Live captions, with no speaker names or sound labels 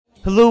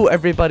Hello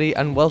everybody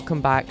and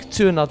welcome back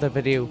to another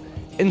video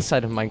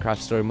inside of Minecraft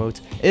Story Mode.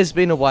 It's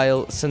been a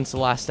while since the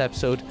last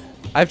episode.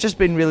 I've just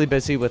been really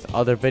busy with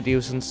other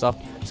videos and stuff,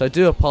 so I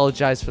do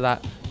apologize for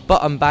that,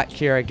 but I'm back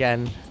here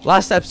again.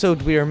 Last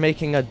episode we were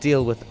making a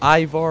deal with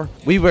Ivor.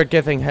 We were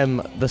giving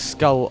him the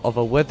skull of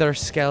a wither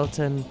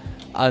skeleton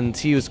and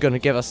he was going to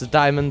give us a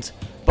diamond,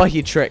 but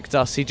he tricked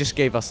us. He just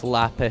gave us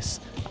lapis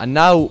and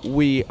now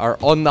we are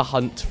on the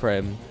hunt for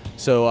him.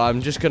 So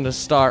I'm just going to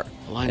start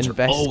lines are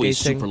investigating always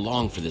super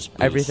long for this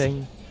booth.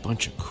 everything.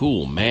 Bunch of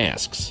cool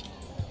masks.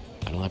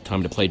 I don't have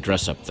time to play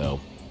dress up though.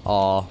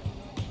 Aw,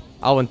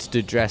 I want to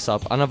do dress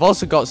up, and I've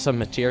also got some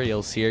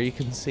materials here. You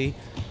can see.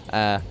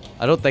 I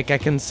don't think I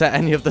can set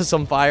any of this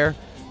on fire.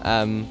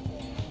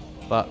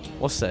 But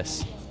what's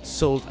this?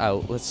 Sold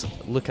out. Let's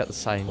look at the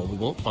sign. Well, we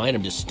won't find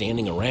him just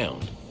standing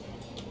around.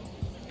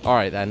 All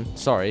right then.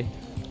 Sorry.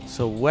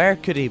 So where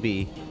could he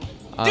be?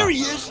 There he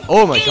is!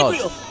 Oh my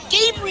Gabriel! god!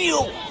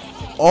 Gabriel!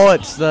 Oh,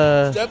 it's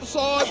the Step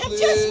aside, I have please.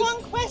 just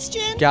one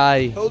question.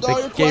 guy, Hold all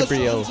your the questions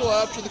Gabriel. until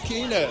after the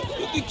keynote.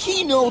 The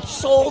keynote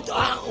sold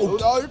out.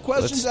 Hold all your Let's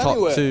questions talk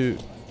anyway. to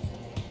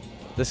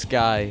this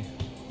guy.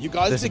 You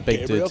guys this big big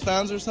Gabriel dude.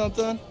 fans or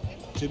something?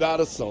 Too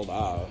bad it's sold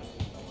out.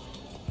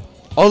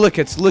 Oh look,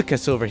 it's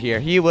Lucas over here.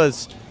 He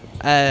was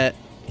part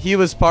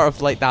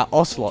of like that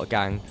Ocelot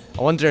gang.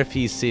 I wonder if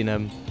he's seen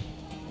him.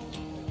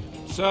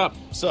 Sup?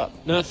 Sup?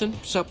 Nothing?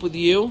 Sup with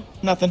you?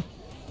 Nothing.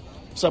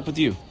 What's up with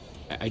you?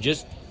 I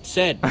just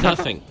said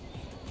nothing.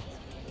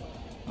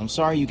 I'm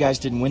sorry you guys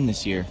didn't win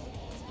this year.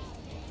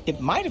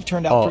 It might have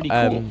turned out pretty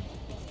cool.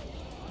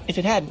 If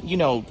it had, you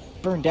know,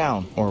 burned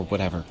down or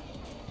whatever.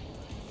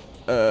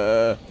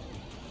 Oh,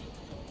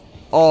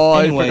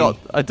 Anyway, I forgot.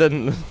 I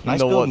didn't nice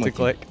know what building to with you.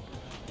 click.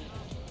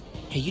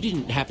 Hey, you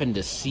didn't happen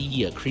to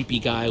see a creepy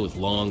guy with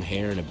long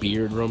hair and a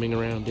beard roaming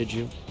around, did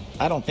you?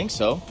 I don't think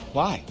so.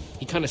 Why?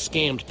 He kind of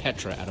scammed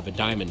Petra out of a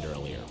diamond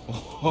earlier.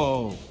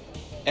 Oh,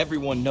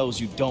 everyone knows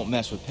you don't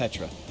mess with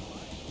Petra.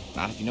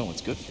 Not if you know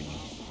what's good for you.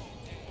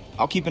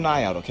 I'll keep an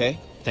eye out, okay?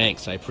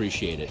 Thanks, I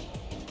appreciate it.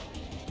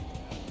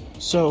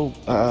 So,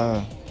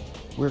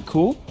 we're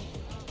cool?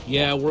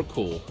 Yeah, we're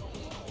cool.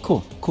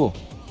 Cool. Cool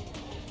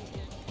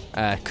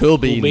Cool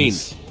beans.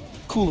 beans.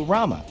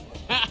 Coolorama.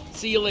 Ha!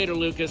 See you later,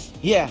 Lucas.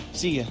 Yeah,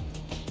 see ya.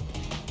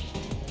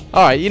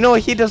 Alright, you know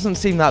what? He doesn't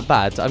seem that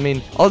bad. I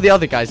mean, all the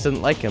other guys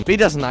didn't like him. But he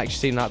doesn't actually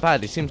seem that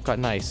bad. He seems quite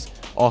nice.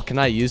 Oh, can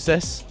I use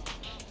this?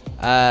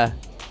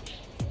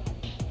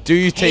 Do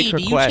you take hey,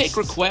 requests? do you take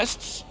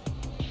requests?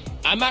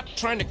 I'm not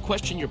trying to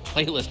question your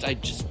playlist. I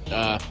just,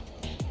 nah,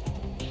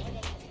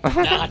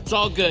 it's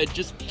all good.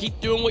 Just keep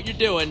doing what you're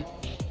doing.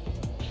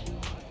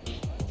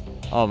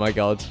 Oh my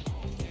god.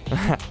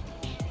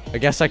 I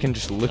guess I can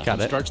just look Nothing at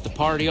it. starts the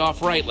party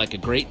off right like a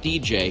great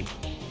DJ.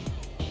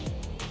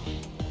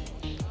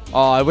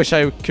 Oh, I wish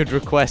I could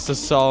request a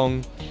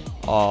song.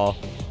 Oh,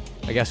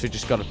 I guess we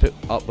just gotta put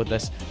up with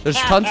this. There's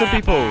tons of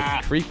people with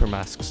creeper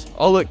masks.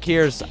 Oh look,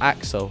 here's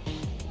Axel.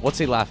 What's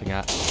he laughing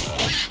at?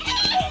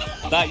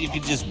 Thought you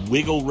could just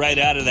wiggle right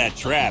out of that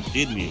trap,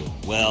 didn't you?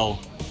 Well,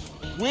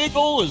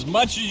 wiggle as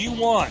much as you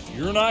want.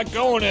 You're not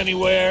going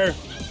anywhere.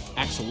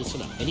 Axel,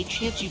 listen up. Any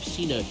chance you've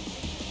seen a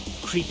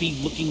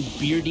creepy-looking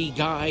beardy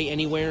guy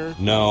anywhere?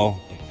 No,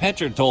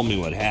 Petra told me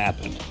what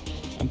happened.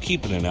 I'm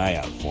keeping an eye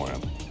out for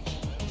him.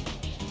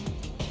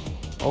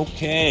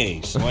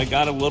 Okay, so I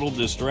got a little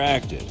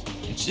distracted.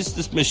 It's just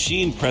this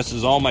machine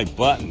presses all my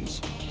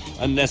buttons.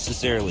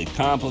 Unnecessarily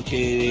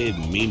complicated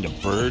and mean to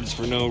birds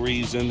for no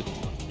reason.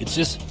 It's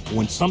just,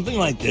 when something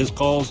like this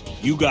calls,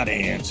 you gotta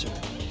answer.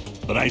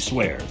 But I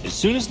swear, as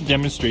soon as the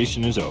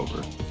demonstration is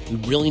over... We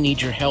really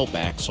need your help,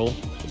 Axel.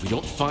 If we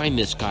don't find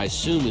this guy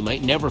soon, we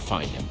might never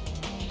find him.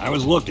 I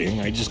was looking,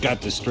 I just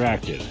got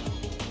distracted.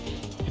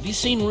 Have you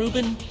seen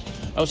Ruben?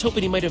 I was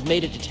hoping he might have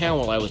made it to town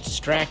while I was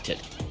distracted.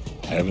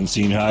 Haven't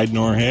seen hide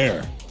nor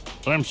hair.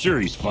 But I'm sure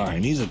he's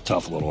fine. He's a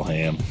tough little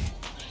ham.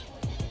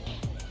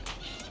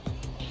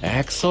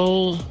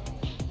 Axel?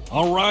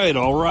 All right,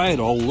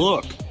 I'll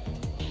look.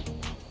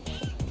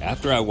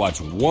 After I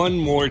watch one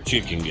more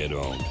chicken get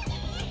owned.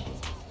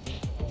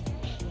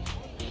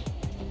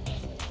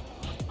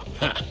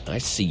 Ha! I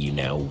see you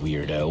now,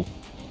 weirdo.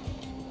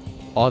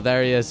 Oh,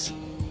 there he is.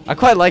 I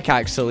quite like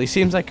Axel. He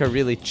seems like a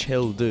really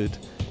chill dude.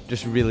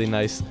 Just really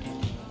nice.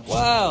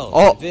 Well,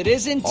 Oh. if it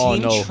isn't Oh,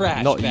 Team no,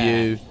 Trash not Bag.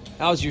 you.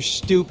 How's your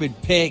stupid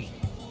pig?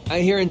 I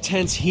hear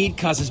intense heat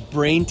causes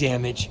brain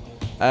damage.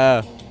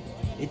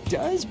 It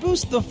does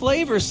boost the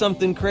flavor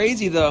something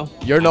crazy, though.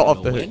 You're not I off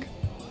don't the know hook.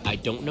 when, I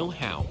don't know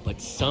how, but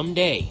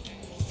someday,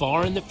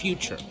 far in the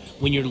future,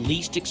 when you're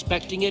least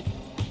expecting it,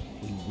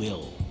 we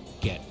will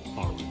get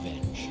our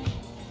revenge.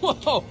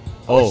 Whoa!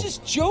 I Oh. was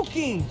just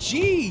joking.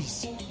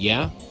 Jeez.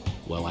 Yeah?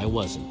 Well, I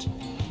wasn't.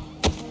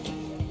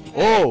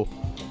 Oh!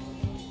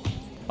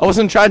 I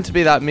wasn't trying to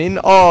be that mean.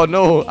 Oh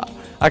no,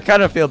 I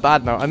kind of feel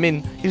bad now. I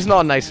mean, he's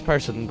not a nice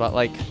person, but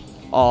like,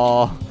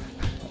 oh,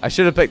 I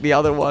should have picked the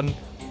other one.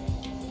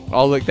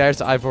 Oh look,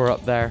 there's Ivor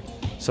up there.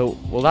 So,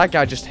 will that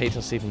guy just hate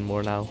us even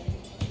more now?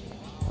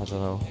 I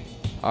don't know.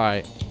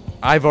 Alright.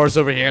 Ivor's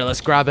over here.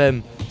 Let's grab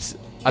him.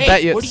 I Hey,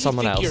 bet you what it's do you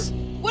someone think else.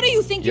 What do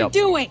you think you're Yep.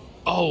 doing?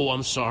 Oh,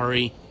 I'm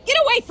sorry. Get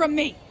away from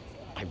me!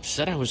 I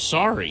said I was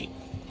sorry.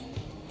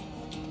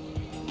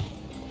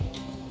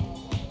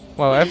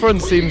 Wow, everyone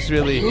seems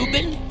really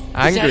Reuben?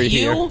 angry Is that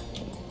here. you?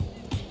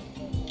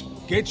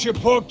 Get your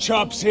pork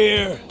chops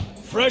here,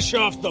 fresh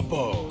off the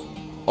bone.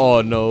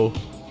 Oh no.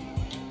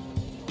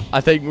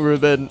 I think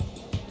Reuben.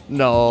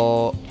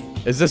 No.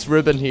 Is this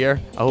Reuben here?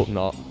 I hope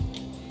not.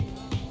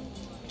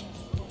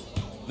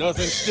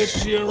 Nothing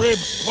sticks to your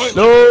ribs quite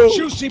No, like a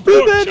juicy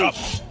pork Reuben! chop.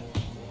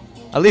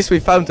 At least we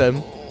found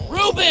him.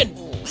 Reuben!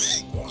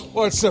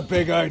 What's the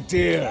big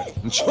idea?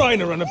 I'm trying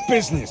to run a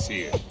business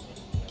here.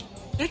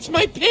 That's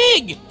my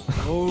pig!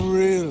 Oh,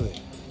 really?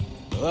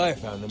 Well, I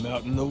found him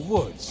out in the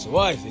woods, so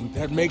I think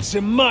that makes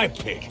him my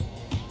pig.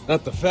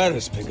 Not the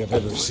fattest pig I've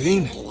ever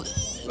seen.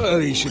 But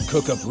he should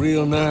cook up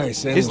real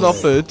nice anyway. He's not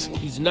food.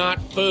 He's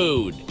not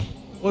food.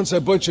 Once I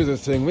butcher the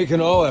thing, we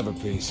can all have a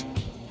piece.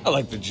 I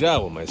like the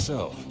jowl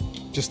myself.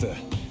 Just a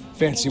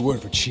fancy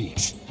word for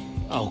cheese.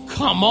 Oh,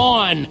 come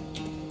on!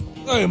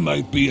 I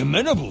might be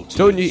amenable to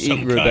Don't you eat, some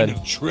kind Reuben.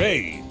 of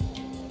trade.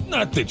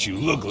 Not that you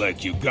look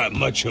like you got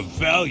much of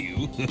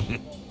value.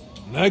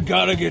 I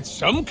gotta get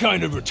some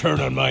kind of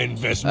return on my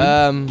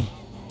investment.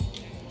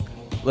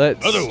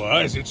 Let's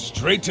Otherwise, it's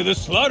straight to the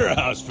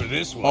slaughterhouse for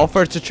this one.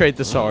 offer to trade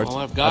the sword. All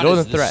I've I got don't is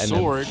want to this threaten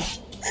him. sword.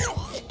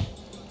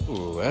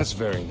 Ooh, that's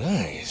very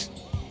nice.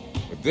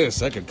 With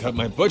this, I could cut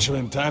my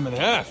butchering time in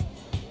half.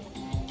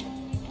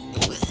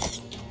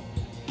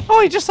 Oh,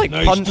 he just like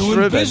Nice punched doing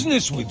Reuben.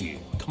 business with you.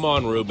 Come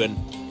on, Reuben.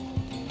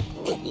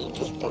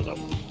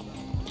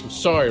 I'm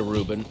sorry,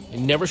 Reuben. I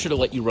never should have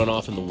let you run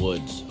off in the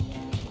woods.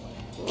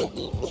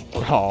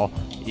 Oh,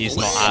 he's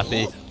not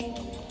happy.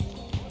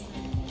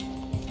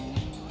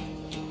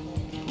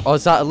 Oh,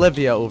 is that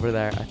Olivia over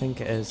there? I think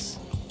it is.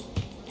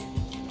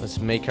 Let's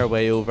make our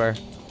way over.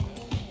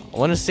 I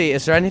want to see,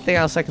 is there anything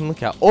else I can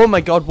look at? Oh my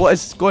god, what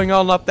is going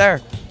on up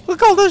there?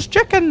 Look, all those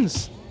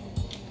chickens!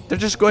 They're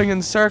just going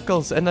in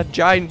circles in a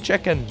giant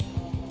chicken.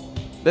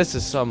 This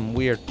is some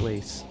weird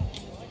place.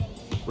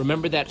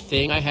 Remember that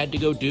thing I had to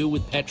go do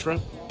with Petra?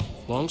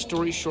 Long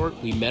story short,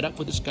 we met up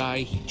with this guy,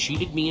 he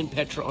cheated me and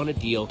Petra on a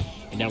deal,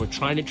 and now we're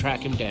trying to track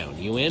him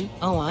down. You in?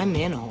 Oh, I'm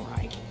in, all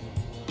right.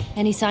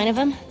 Any sign of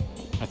him?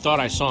 I thought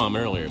I saw him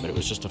earlier, but it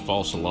was just a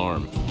false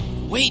alarm.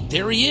 Wait,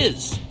 there he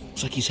is!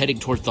 Looks like he's heading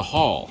towards the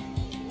hall.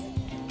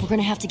 We're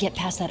gonna have to get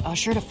past that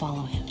usher to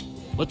follow him.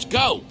 Let's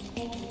go!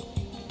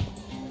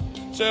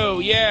 So,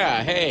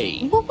 yeah,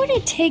 hey. What would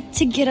it take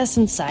to get us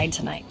inside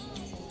tonight?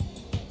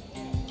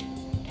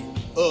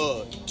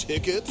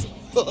 Tickets?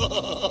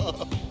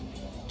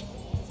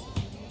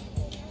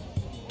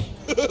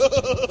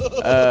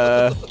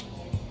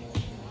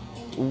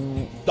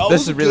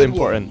 This is really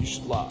important. You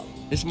should laugh.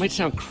 This might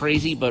sound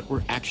crazy, but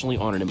we're actually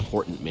on an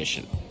important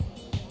mission.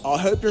 I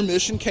hope your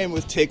mission came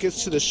with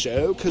tickets to the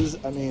show, because,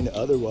 I mean,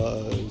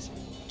 otherwise...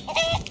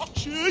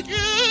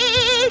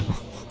 Chicken!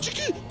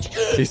 Chicken!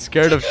 Chicken! He's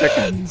scared of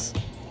chickens.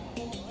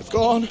 It's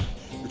gone.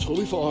 You're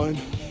totally fine.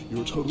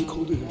 You're a totally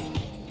cool dude.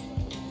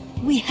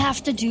 We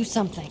have to do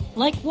something.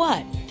 Like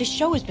what? This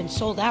show has been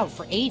sold out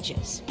for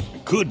ages. I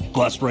could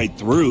bust right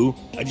through.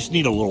 I just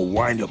need a little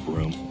wind-up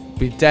room.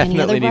 We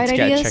definitely other need bright to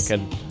get a ideas?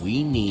 chicken.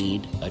 We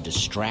need a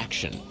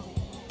distraction.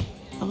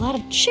 A lot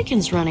of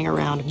chickens running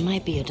around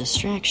might be a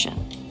distraction.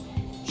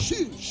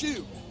 Shoot!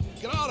 Shoot!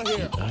 Get out of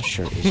here!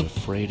 Usher is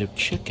afraid of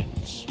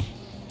chickens.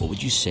 What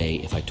would you say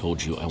if I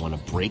told you I want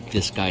to break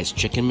this guy's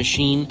chicken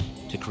machine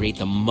to create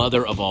the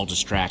mother of all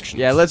distractions?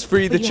 Yeah, let's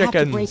free the But you have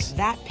to break chickens.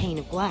 that pane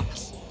of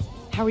glass.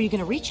 How are you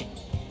gonna reach it?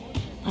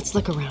 Let's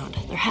look around.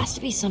 There has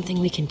to be something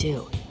we can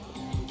do.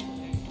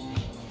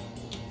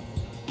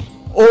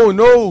 Oh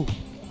no!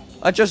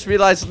 I just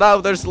realized now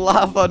there's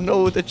lava.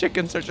 No, the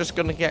chickens are just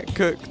gonna get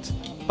cooked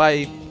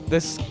by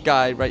this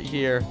guy right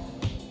here.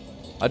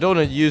 I don't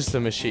want to use the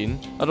machine.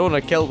 I don't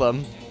want to kill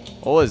them.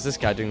 Oh, what is this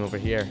guy doing over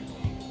here?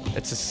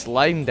 It's a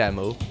slime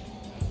demo.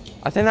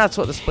 I think that's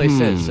what this place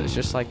is. It's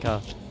just like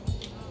a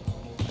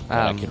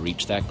I could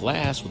reach that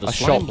glass with a a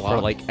slime shop block.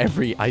 for like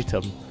every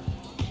item.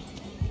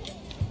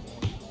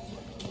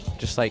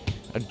 Just like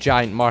a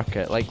giant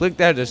market. Like, look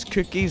there, there's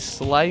cookies,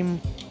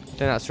 slime. I think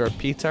that's a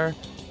repeater.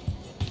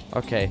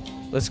 Okay,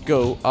 let's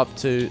go up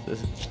to the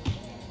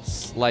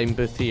slime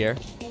booth here.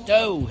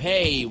 Oh,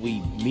 hey,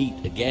 we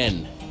meet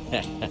again.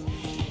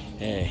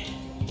 Hey.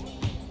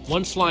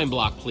 One slime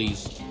block,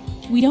 please.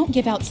 We don't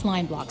give out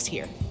slime blocks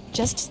here,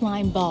 just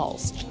slime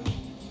balls.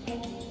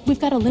 We've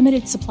got a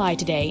limited supply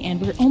today, and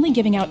we're only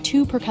giving out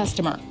 2 per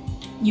customer.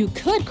 You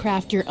could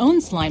craft your own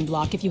slime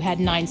block if you had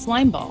 9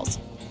 slime balls.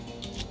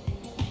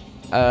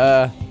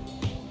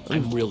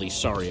 I'm really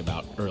sorry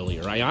about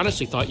earlier. I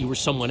honestly thought you were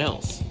someone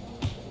else.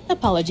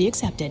 Apology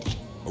accepted.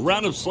 A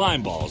round of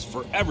slime balls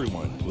for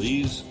everyone,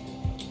 please.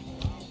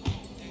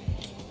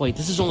 Wait,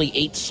 this is only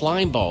 8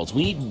 slime balls.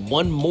 We need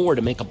 1 more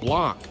to make a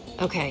block.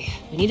 Okay,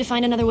 we need to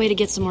find another way to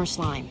get some more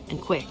slime, and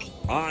quick.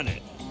 On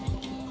it.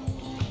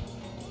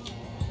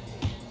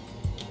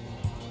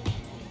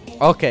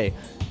 Okay,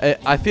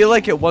 I feel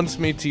like it wants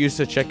me to use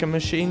the chicken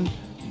machine,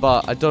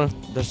 but I don't know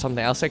if there's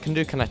something else I can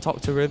do. Can I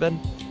talk to Ruben?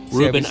 See how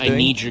Ruben, he's I doing?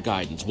 need your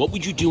guidance. What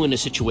would you do in a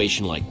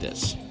situation like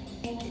this?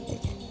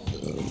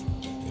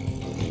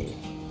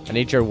 I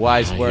need your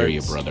wise I words.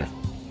 hear you, brother.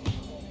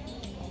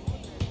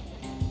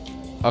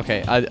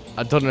 Okay,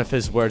 I don't know if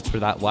his words were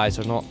that wise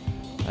or not.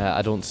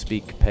 I don't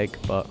speak pig,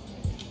 but...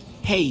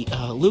 Hey,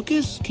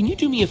 Lucas, can you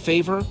do me a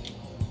favor?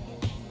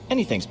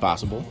 Anything's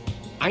possible.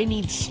 I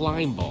need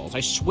slime balls. I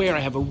swear I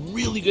have a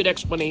really good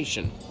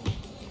explanation.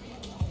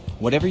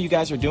 Whatever you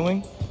guys are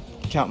doing,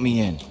 count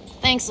me in.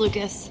 Thanks,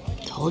 Lucas.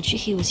 Told you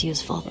he was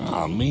useful.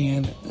 Oh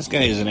man, this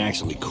guy isn't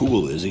actually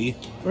cool, is he?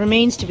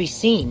 Remains to be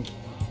seen.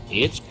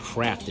 It's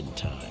crafting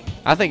time.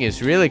 I think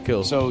it's really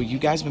cool. So, you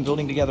guys been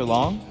building together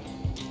long?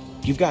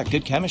 You've got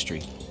good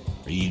chemistry.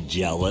 Are you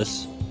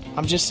jealous?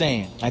 I'm just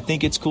saying, I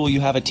think it's cool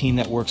you have a team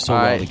that works so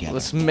well Alright, together.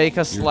 let's make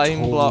a slime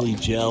You're block. totally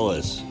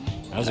jealous.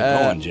 How's it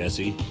going,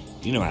 Jesse?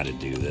 You know how to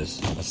do this.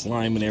 A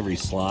slime in every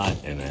slot,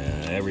 and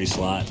every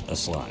slot a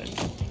slime.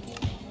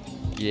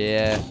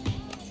 Yeah.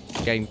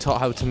 Getting taught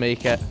how to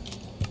make it.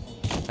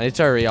 I need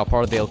to hurry up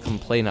or they'll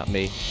complain at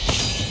me.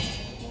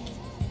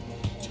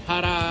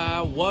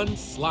 Ta-da! One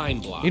slime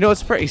block. You know,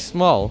 it's pretty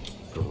small.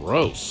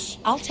 Gross.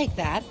 I'll take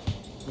that.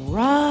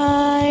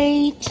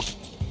 Right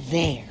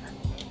there.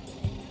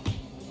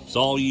 It's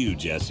all you,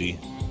 Jesse.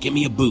 Give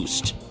me a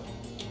boost.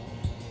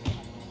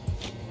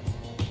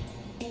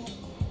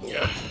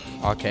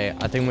 Okay,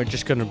 I think we're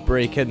just gonna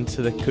break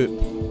into the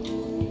coop.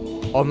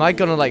 Or am I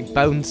gonna like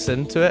bounce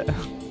into it?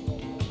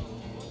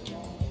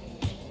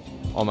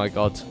 Oh my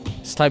god.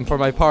 It's time for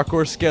my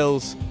parkour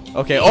skills.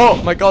 Okay,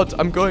 oh my god,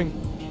 I'm going.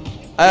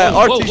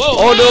 Artie.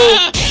 Oh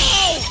no!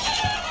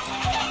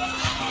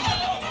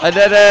 I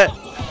did it!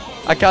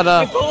 I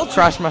kinda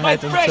crashed my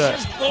head into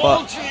it.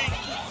 But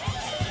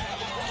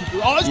Keep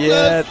your eyes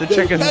yeah, closed. the They'll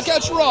chickens. Peck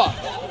at you raw.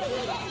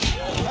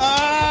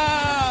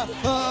 Ah!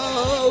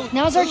 Oh!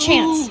 Now's our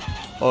chance.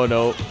 Oh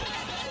no.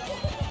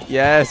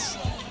 Yes.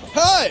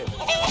 Hey!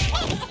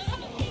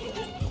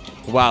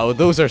 Wow,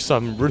 those are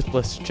some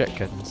ruthless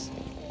chickens.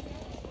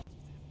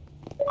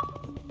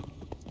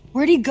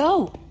 Where'd he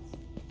go?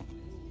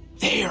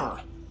 There.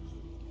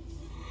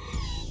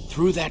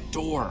 Through that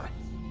door.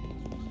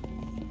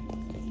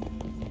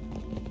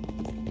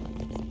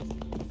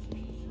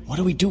 What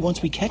do we do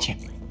once we catch him?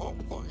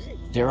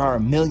 There are a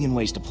million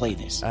ways to play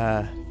this.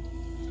 But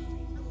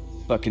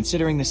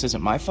considering this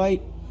isn't my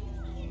fight,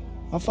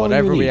 I'll follow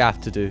Whatever your we lead. have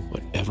to do.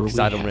 Whatever Because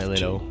we I don't have really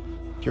to. know.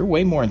 You're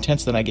way more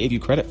intense than I gave you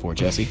credit for,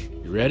 Jesse.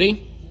 You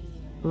ready?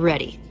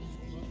 Ready.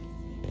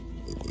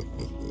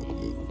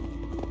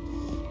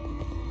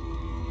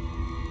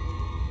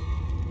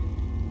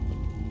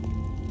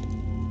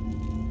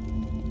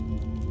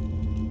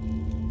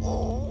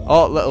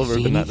 Oh, little See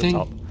Ruben at the anything?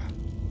 top.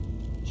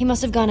 He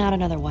must have gone out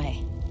another way.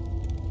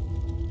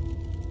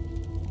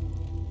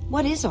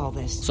 What is all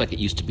this? Looks like it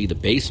used to be the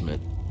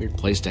basement. Weird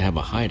place to have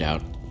a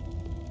hideout.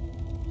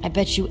 I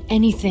bet you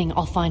anything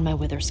I'll find my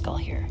wither skull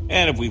here.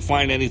 And if we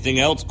find anything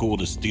else cool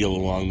to steal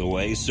along the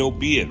way, so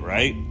be it,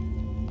 right?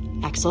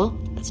 Axel,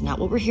 that's not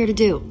what we're here to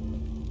do.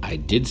 I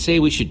did say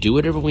we should do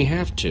whatever we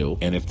have to.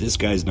 And if this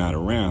guy's not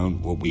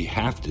around, what we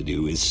have to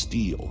do is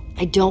steal.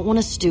 I don't want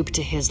to stoop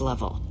to his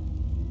level.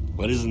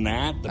 But isn't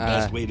that the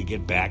best way to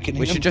get back at him?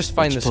 We should just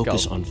find Let's the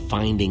focus skull. on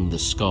finding the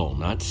skull,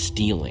 not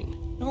stealing.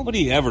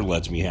 Nobody ever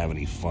lets me have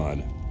any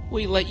fun.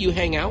 We let you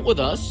hang out with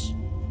us.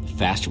 The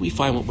faster we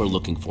find what we're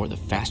looking for, the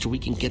faster we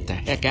can get the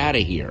heck out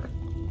of here.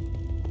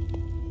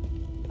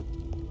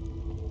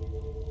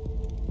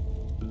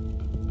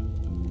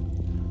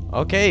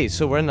 Okay,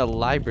 so we're in the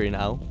library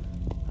now.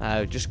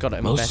 I've just got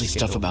to Mostly investigate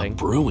stuff the about thing.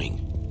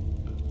 brewing.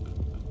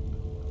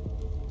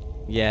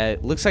 Yeah,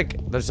 it looks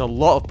like there's a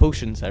lot of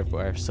potions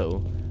everywhere,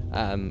 so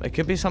it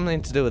could be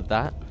something to do with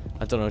that.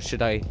 I don't know,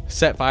 should I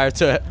set fire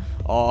to it?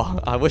 Oh,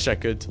 I wish I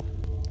could.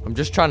 I'm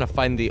just trying to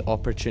find the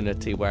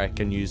opportunity where I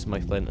can use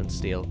my flint and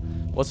steel.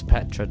 What's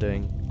Petra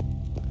doing?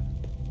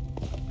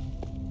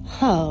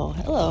 Oh,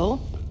 hello.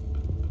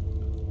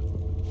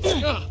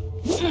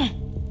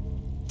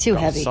 Too Got a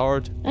heavy.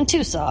 sword. And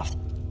too soft.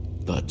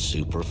 But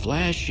super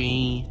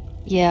flashy.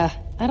 Yeah,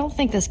 I don't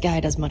think this guy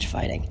does much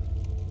fighting.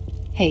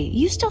 Hey,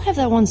 you still have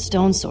that one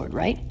stone sword,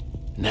 right?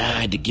 Nah,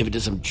 I had to give it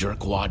to some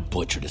jerkwad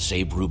butcher to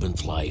save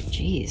Ruben's life.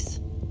 Jeez.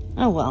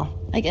 Oh well,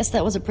 I guess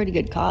that was a pretty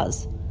good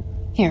cause.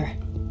 Here.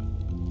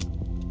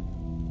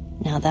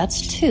 Now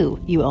that's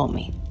 2 you owe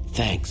me.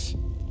 Thanks.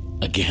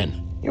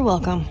 Again. You're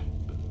welcome.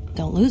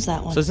 Don't lose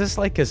that one. So is this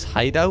like his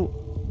hideout?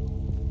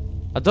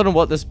 I don't know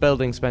what this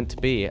building's meant to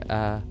be.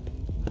 I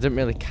didn't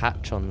really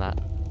catch on that.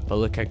 But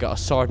look, I got a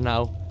sword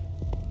now.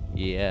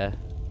 Yeah.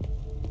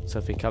 So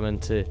if we come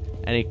into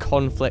any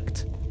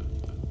conflict,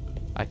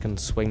 I can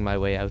swing my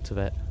way out of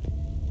it.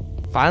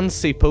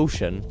 Fancy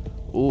potion.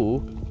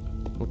 Ooh.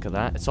 Look at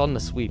that. It's on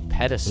this sweet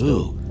pedestal.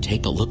 Ooh,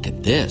 take a look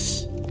at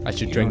this. I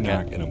should You're drink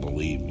not it. gonna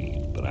believe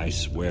me, but I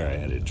swear I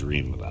had a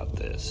dream about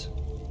this.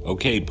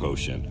 Okay,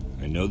 Potion.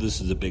 I know this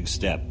is a big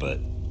step, but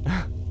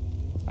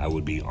I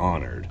would be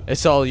honored.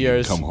 It's all if you'd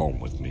yours. Come home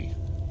with me.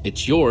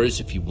 It's yours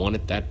if you want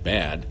it that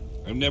bad.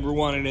 I've never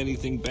wanted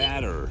anything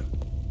bad or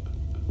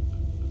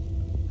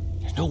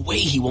There's no way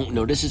he won't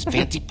notice his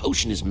fancy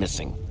potion is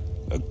missing.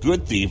 A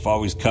good thief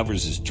always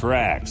covers his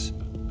tracks.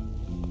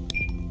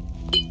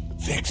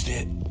 Fixed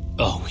it.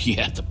 Oh,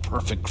 yeah, the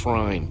perfect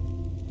crime.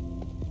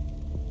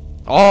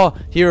 Oh,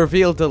 he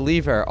revealed the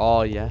lever.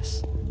 Oh,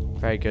 yes.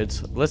 Very good.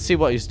 Let's see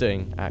what he's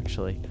doing,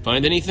 actually.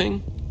 Find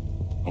anything?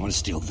 I want to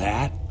steal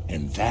that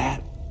and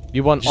that.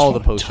 You want all the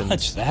potions.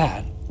 Touch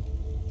that.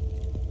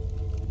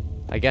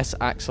 I guess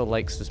Axel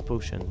likes his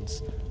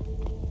potions.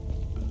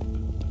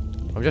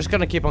 I'm just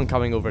gonna keep on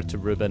coming over to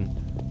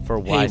Ruben for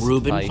wise Hey,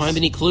 Ruben, advice. find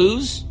any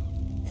clues?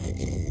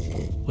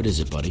 What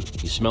is it, buddy?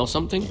 You smell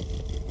something?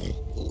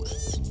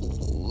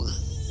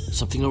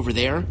 Something over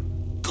there?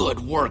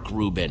 Good work,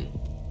 Ruben.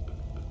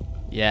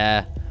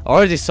 Yeah, I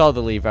already saw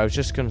the lever. I was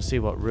just gonna see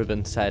what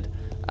Ruben said.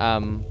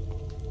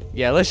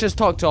 Yeah, let's just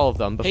talk to all of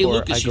them before Hey,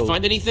 Lucas, I go you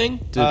find anything?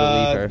 do the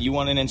lever. You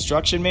want an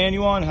instruction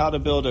manual on how to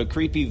build a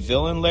creepy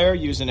villain lair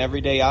using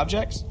everyday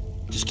objects?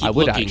 Just keep I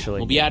would looking. actually.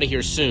 We'll be out of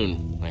here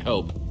soon, I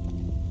hope.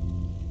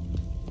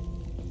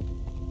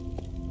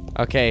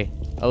 Okay,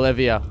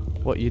 Olivia,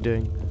 what are you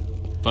doing?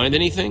 Find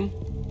anything?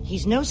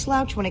 He's no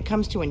slouch when it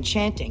comes to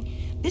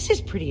enchanting. This is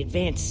pretty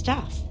advanced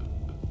stuff.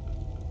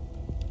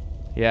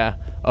 Yeah.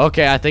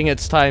 Okay, I think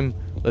it's time.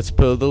 Let's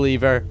pull the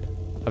lever.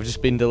 I've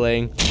just been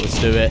delaying. Let's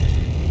do it.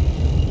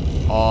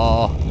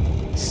 Oh,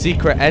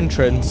 secret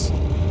entrance.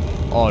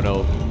 Oh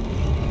no.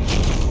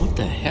 What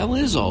the hell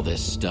is all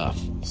this stuff?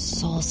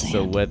 Soul sand.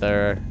 The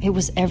wither. It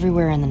was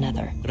everywhere in the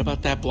nether. What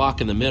about that block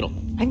in the middle?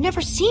 I've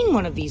never seen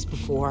one of these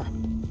before.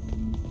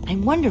 I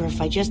wonder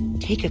if I just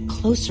take a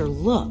closer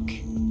look.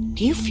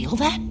 Do you feel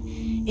that?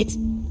 It's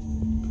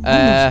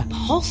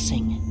almost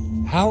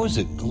pulsing. How is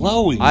it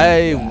glowing?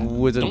 I like that?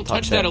 wouldn't Don't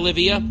touch that, it.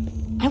 Olivia.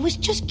 I was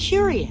just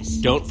curious.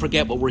 Don't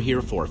forget what we're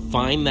here for.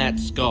 Find that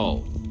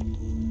skull.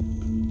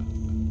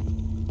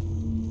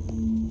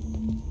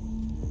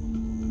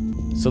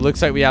 So it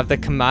looks like we have the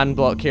command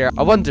block here.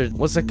 I wondered,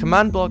 was the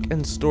command block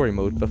in story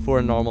mode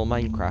before normal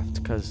Minecraft?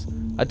 Because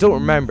I don't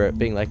remember it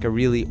being like a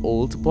really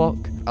old block.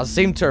 I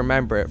seem to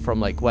remember it from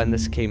like when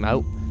this came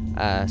out.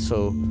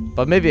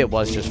 But maybe it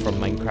was just from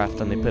Minecraft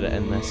and they put it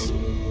in this.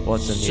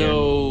 What's in here?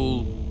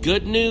 So,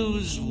 good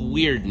news,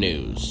 weird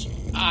news.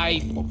 I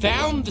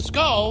found the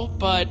skull,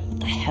 but...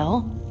 The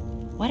hell?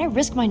 Why'd I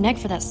risk my neck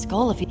for that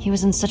skull if he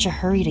was in such a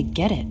hurry to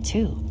get it,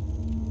 too?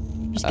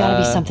 There's gotta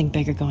be something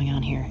bigger going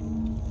on here.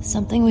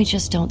 Something we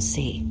just don't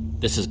see.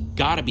 This has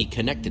gotta be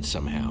connected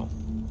somehow.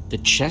 The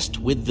chest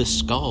with the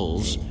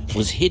skulls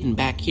was hidden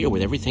back here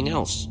with everything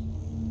else.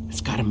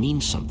 It's gotta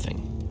mean something.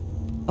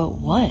 But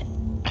what?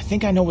 I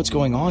think I know what's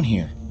going on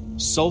here.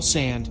 Soul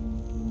sand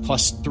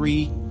plus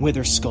 3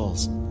 wither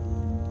skulls.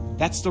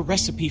 That's the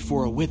recipe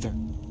for a wither.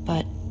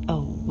 But a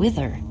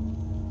wither?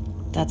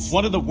 That's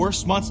one of the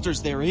worst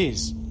monsters there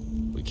is.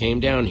 We came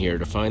down here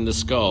to find the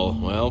skull.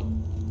 Well,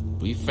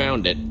 we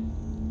found it.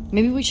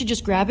 Maybe we should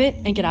just grab it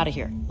and get out of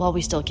here while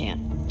we still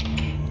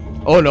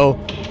can. Oh no.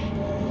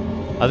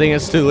 I think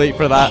it's too late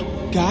for that.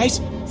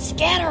 Guys?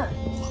 Scatter!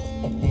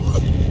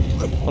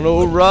 Oh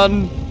no,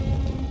 run!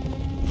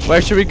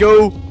 Where should we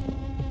go?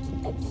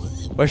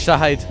 Where should I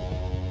hide?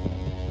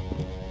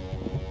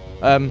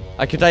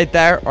 I could hide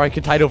there, or I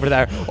could hide over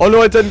there. Oh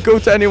no, I didn't go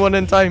to anyone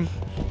in time.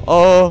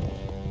 Oh.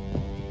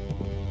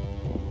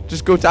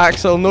 Just go to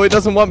Axel. No, he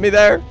doesn't want me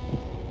there.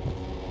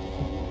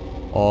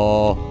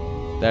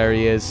 Oh, there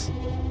he is.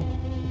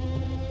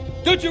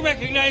 Don't you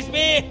recognize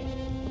me?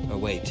 Oh,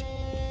 wait.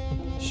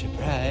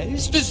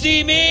 Surprised to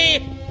see me?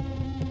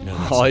 No,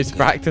 that's Oh, he's not good.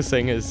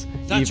 practicing his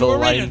Thought you evil were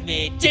rid line. of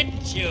me,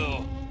 didn't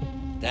you?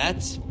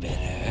 That's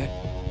better.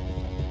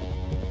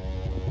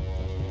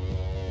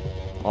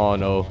 Oh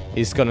no,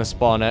 he's gonna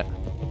spawn it.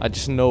 I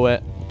just know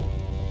it.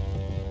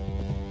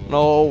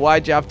 No,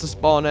 why'd you have to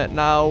spawn it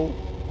now?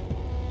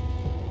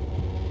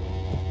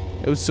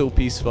 It was so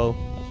peaceful.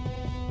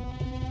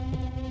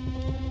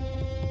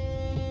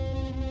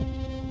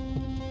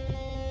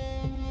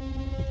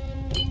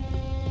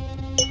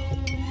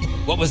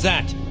 What was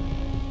that?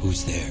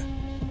 Who's there?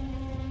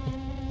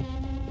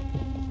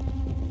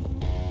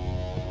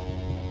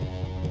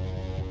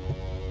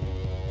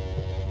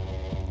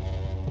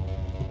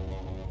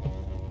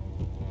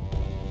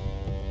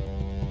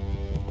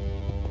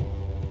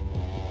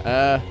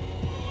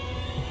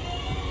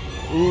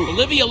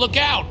 Olivia, look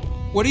out!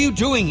 What are you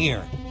doing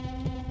here?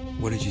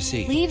 What did you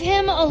see? Leave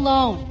him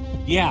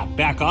alone. Yeah,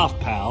 back off,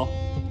 pal.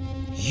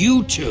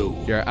 You two.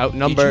 You're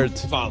outnumbered.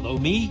 Did you follow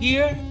me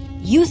here?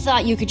 You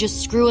thought you could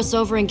just screw us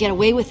over and get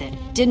away with it,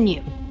 didn't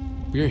you?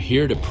 We're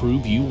here to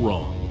prove you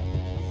wrong.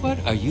 What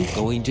are you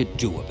going to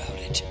do about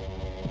it?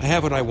 I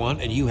have what I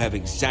want, and you have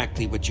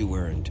exactly what you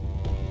earned.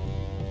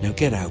 Now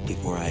get out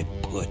before I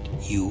put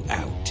you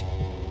out.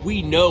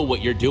 We know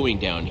what you're doing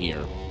down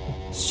here.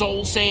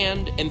 Soul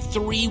sand and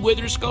 3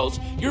 wither skulls?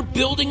 You're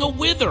building a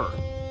wither!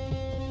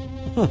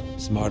 Huh,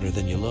 smarter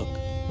than you look.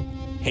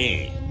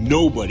 Hey,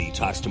 nobody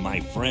talks to my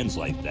friends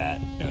like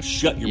that. Now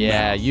shut your mouth.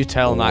 Yeah, you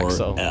tell or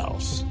Naxo.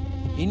 else.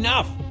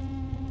 Enough!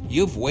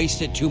 You've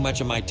wasted too much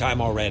of my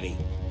time already.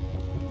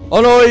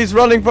 Oh no, he's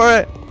running for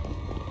it.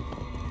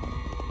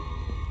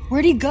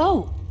 Where'd he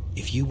go?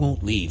 If you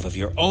won't leave of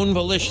your own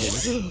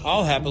volition,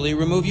 I'll happily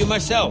remove you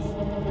myself.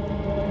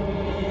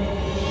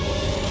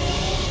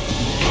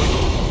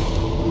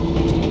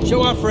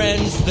 Show our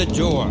friends the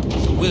door,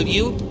 will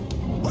you?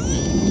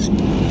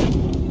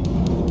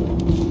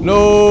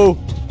 No!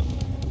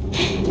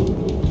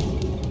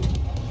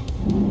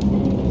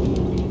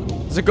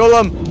 There's a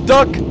golem!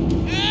 Duck!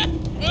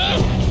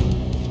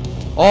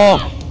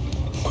 Oh!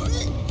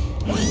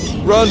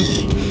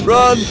 Run!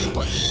 Run!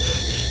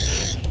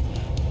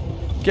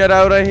 Get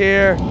out of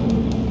here!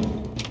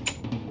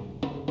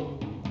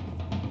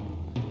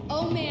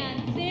 Oh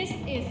man, this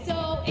is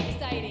so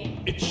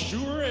exciting. It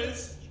sure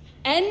is.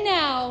 And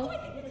now,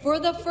 for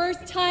the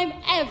first time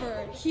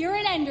ever here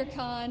at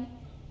EnderCon,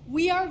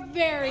 we are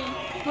very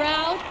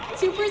proud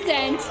to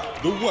present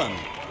The one,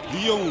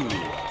 the only.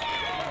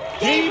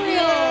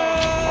 Gabriel!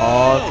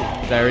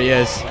 Oh, there he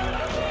is.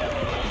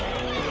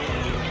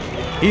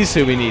 He's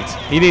who we need.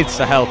 He needs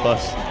to help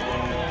us.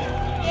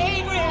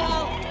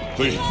 Gabriel!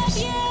 Please,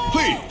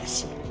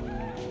 please.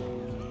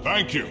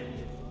 Thank you.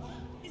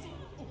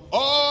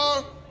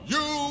 Are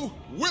you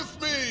with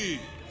me?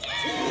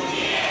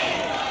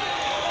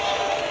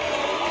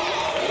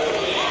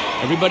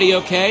 Everybody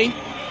okay?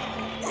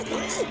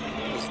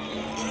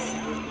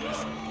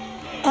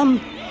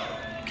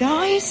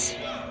 Guys?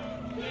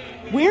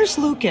 Where's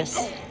Lucas?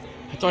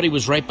 I thought he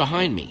was right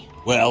behind me.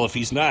 Well, if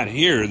he's not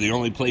here, the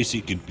only place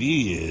he could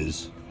be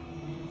is...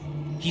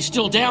 He's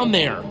still down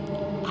there.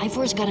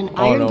 Ivor's got an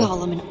Oh, iron no.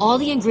 golem and all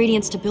the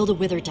ingredients to build a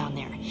wither down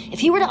there. If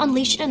he were to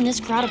unleash it in this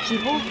crowd of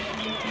people,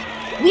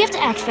 we have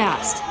to act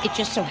fast. It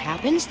just so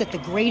happens that the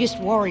greatest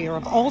warrior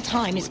of all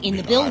time is in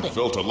the I building.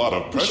 felt a lot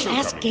of We pressure should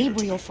ask coming here.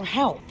 Gabriel for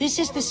help. This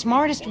is the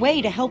smartest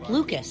way to help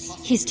Lucas.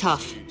 He's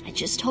tough. I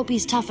just hope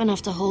he's tough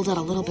enough to hold out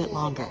a little bit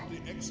longer.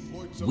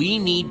 We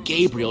need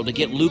Gabriel to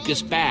get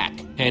Lucas back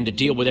and to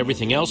deal with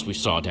everything else we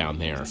saw down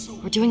there.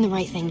 We're doing the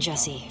right thing,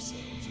 Jesse.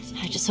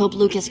 I just hope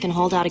Lucas can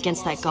hold out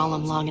against that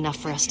golem long enough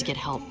for us to get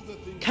help.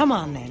 Come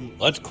on, then.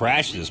 Let's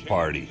crash this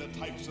party.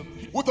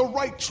 With the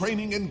right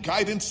training and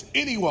guidance,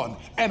 anyone,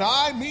 and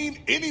I mean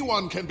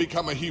anyone, can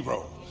become a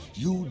hero.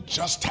 You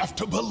just have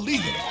to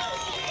believe it.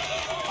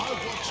 I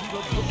want you to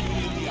look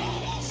me in the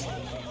eyes.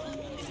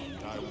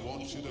 I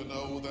want you to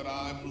know that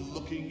I'm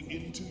looking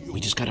into your... We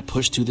just gotta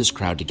push through this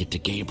crowd to get to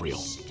Gabriel.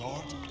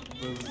 Start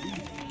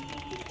believing.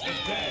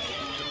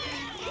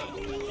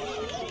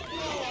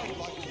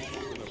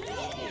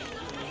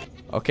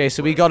 Okay,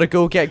 so we gotta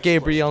go get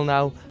Gabriel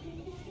now.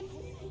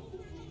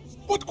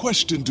 What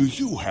question do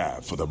you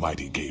have for the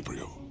mighty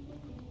Gabriel?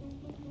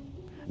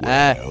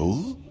 There's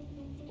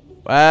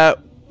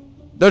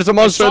a I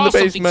monster in saw the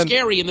something basement.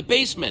 scary in the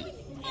basement.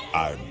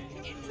 I'm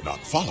not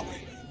following.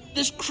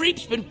 This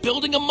creep's been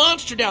building a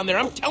monster down there.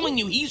 I'm telling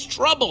you, he's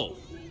trouble.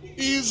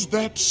 Is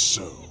that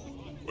so?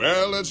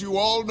 Well, as you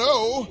all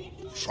know,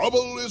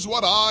 trouble is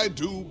what I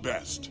do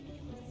best.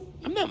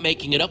 I'm not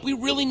making it up. We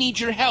really need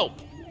your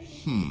help.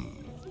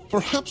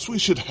 Perhaps we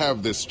should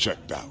have this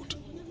checked out.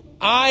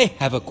 I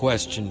have a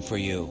question for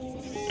you.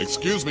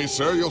 Excuse me,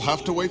 sir, you'll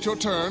have to wait your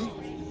turn.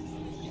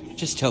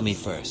 Just tell me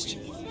first.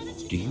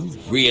 Do you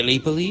really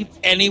believe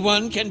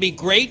anyone can be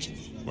great?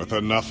 With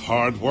enough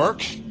hard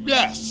work,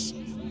 yes.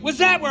 Was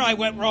that where I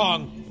went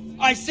wrong?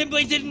 I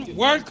simply didn't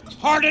work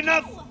hard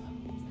enough?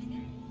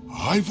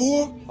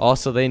 Ivor?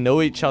 Also, they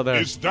know each other.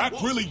 Is that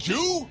really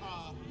you?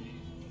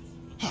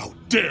 How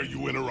dare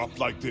you interrupt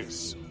like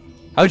this?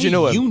 How'd you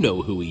know him? You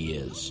know who he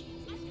is.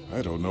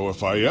 I don't know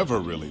if I ever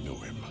really knew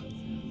him.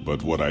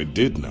 But what I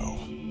did know,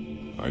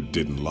 I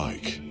didn't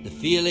like. The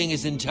feeling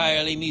is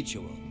entirely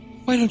mutual.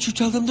 Why don't you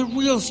tell them the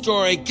real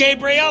story,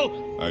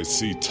 Gabriel? I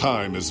see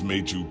time has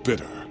made you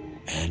bitter.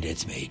 And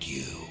it's made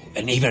you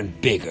an even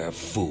bigger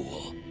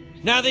fool.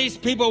 Now these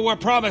people were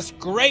promised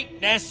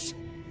greatness,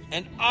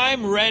 and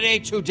I'm ready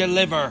to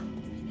deliver.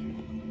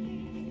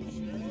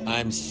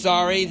 I'm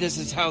sorry this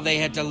is how they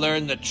had to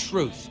learn the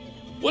truth.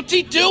 What's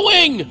he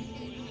doing?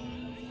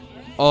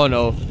 Oh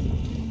no.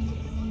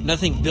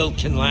 Nothing built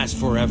can last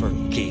forever,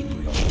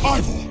 Gabriel.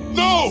 Ivor,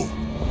 no!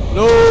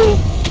 No!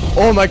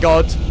 Oh my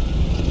god.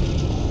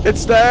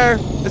 It's there!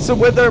 It's a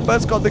wither, but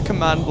it's got the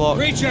command block.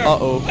 Creature!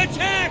 Uh-oh.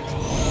 Attack!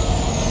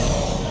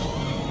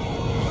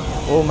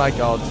 Oh my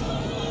god.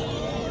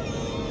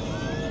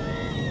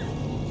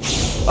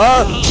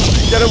 Ah!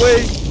 Get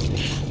away!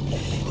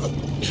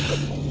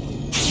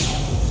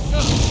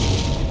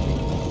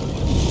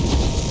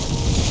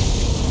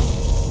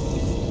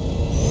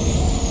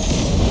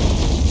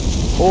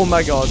 Oh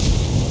my god.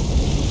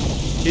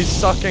 He's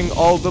sucking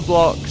all the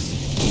blocks.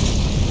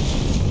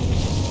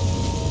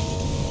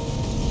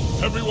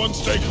 Everyone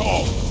stay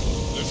calm.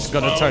 It's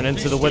gonna turn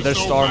into the Wither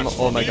Storm.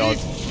 Oh my god.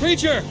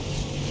 Creature!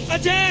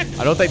 Attack!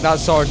 I don't think that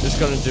sword is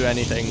gonna do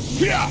anything.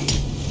 Yeah.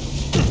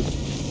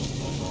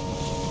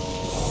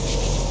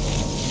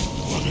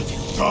 What have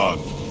you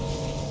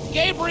done?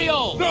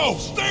 Gabriel! No,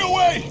 stay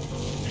away!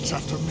 It's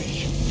after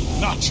me,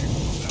 not you.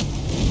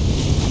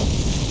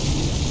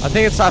 I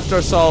think it's after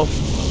us all.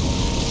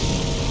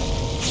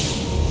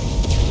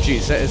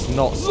 Jeez, it is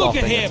not Look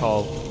at stopping him! at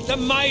all. The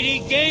mighty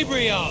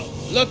Gabriel!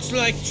 Looks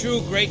like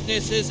true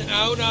greatness is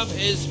out of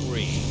his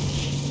reach.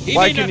 He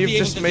Why may can not you be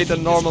able just to made a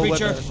defeat normal this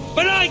creature, wither?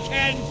 but I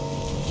can!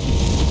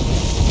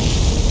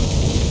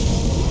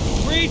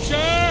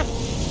 Creature!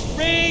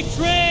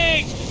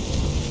 Retreat!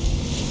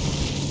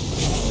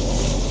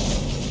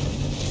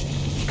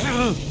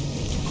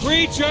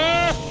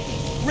 Creature!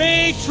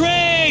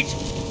 Retreat!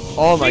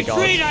 Oh my god.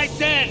 Retreat, I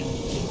said!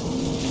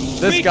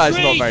 This guy's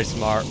not very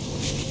smart.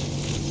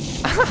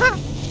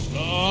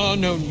 Oh,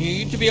 no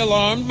need to be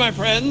alarmed, my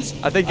friends.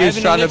 I think he's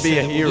trying to be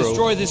a hero.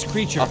 Destroy this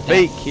creature. A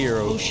fake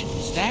hero. Potion,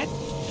 is that?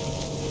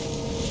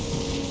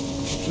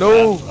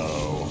 No!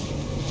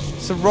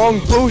 It's the wrong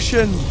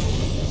potion!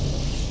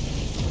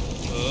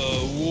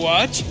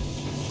 What?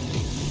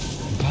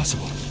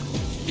 Impossible.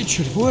 It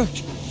should have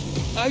worked.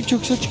 I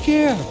took such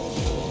care.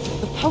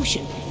 The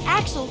potion.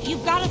 Axel,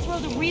 you've got to throw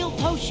the real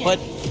potion. But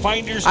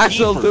finders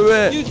Axel, keepers. do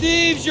it! You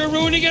thieves, you're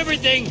ruining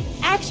everything.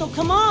 Axel,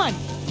 come on.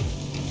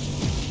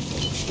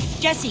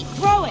 Jesse,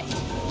 throw it.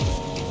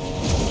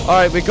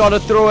 Alright, we gotta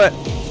throw it!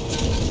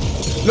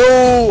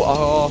 No!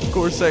 Oh, of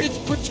course It's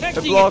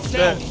protecting it blocked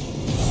itself. it.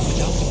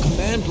 Without the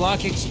command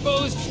block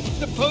exposed,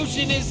 the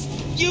potion is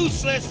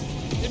useless.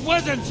 It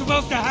wasn't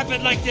supposed to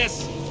happen like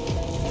this.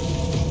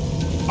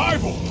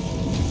 Ivor!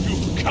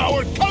 You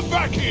coward! Come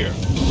back here!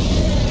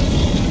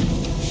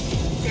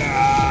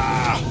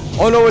 Ah!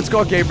 Oh no, it's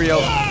got Gabriel.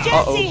 Jesse,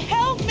 Uh-oh.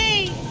 help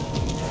me.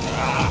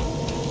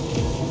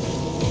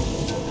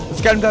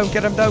 Let's get him down,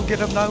 get him down, get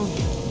him down.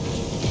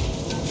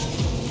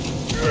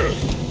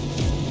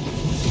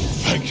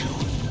 Thank you.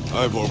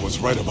 Ivor was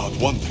right about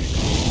one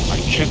thing. I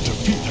can't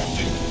defeat that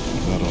thing.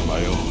 Not on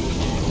my own.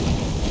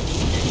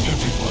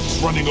 Everyone's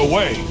running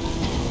away.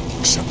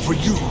 Except for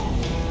you.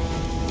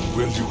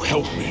 Will you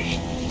help me?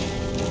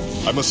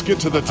 I must get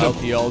to the temple.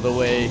 Help you all the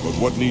way. But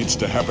what needs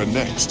to happen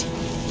next?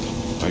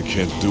 I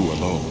can't do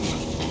alone.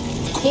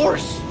 Of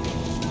course.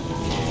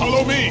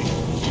 Follow me!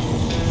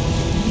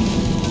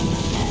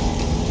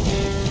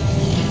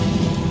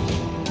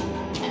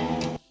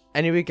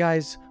 Anyway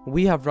guys,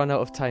 we have run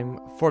out of time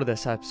for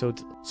this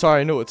episode.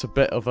 Sorry, I know it's a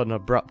bit of an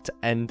abrupt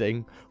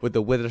ending with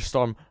the Wither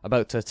Storm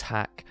about to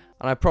attack,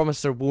 and I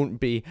promise there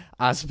won't be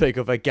as big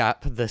of a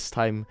gap this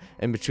time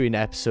in between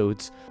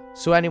episodes.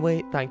 So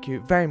anyway, thank you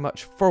very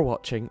much for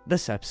watching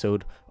this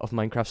episode of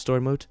Minecraft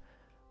Story Mode,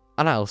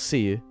 and I'll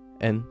see you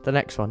in the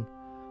next one.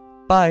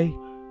 Bye!